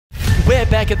We're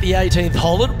back at the 18th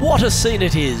hole, and what a scene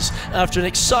it is. After an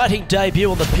exciting debut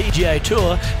on the PGA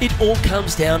Tour, it all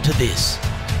comes down to this.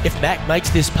 If Mac makes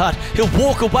this putt, he'll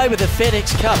walk away with the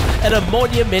FedEx Cup and a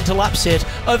monumental upset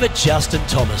over Justin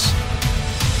Thomas.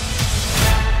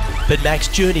 But Mac's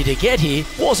journey to get here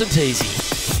wasn't easy.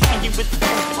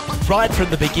 Right from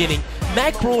the beginning,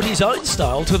 Mac brought his own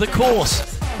style to the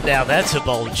course. Now that's a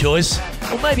bold choice,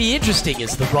 or maybe interesting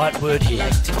is the right word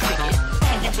here.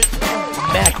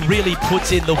 Mac really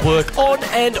puts in the work on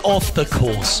and off the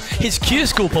course. His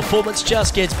Q-School performance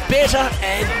just gets better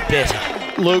and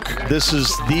better. Luke, this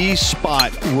is the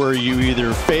spot where you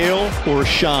either fail or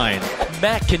shine.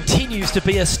 Mac continues to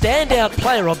be a standout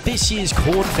player on this year's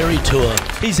Corn Ferry Tour.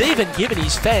 He's even given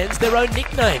his fans their own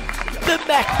nickname, the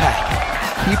Mac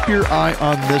Pack. Keep your eye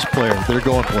on this player. They're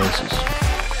going places.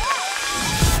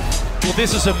 Well,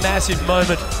 this is a massive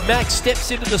moment. Mac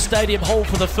steps into the stadium hole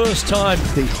for the first time.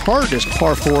 The hardest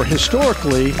par 4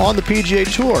 historically on the PGA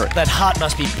Tour. That heart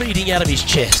must be beating out of his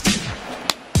chest.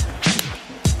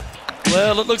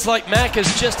 Well, it looks like Mac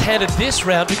has just handed this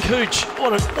round to Cooch.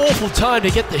 What an awful time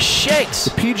to get the shanks.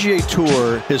 The PGA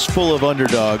Tour is full of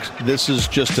underdogs. This is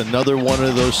just another one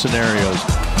of those scenarios.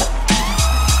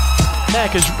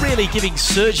 Mac is really giving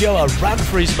Sergio a run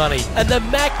for his money, and the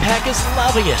Mac Pack is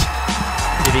loving it.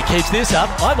 If he keeps this up,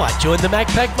 I might join the Mac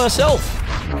Pack myself.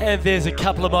 And there's a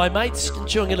couple of my mates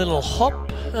enjoying a little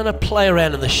hop and a play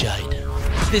around in the shade.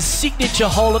 This signature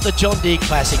hole at the John Deere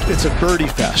Classic. It's a birdie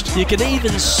fest. You can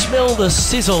even smell the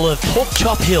sizzle of Pork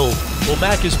Chop Hill. Well,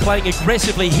 Mac is playing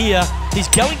aggressively here. He's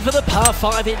going for the par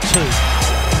 5 in 2.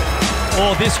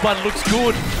 Oh, this one looks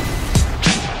good.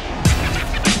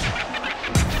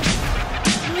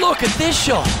 Look at this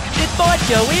shot. It might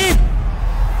go in.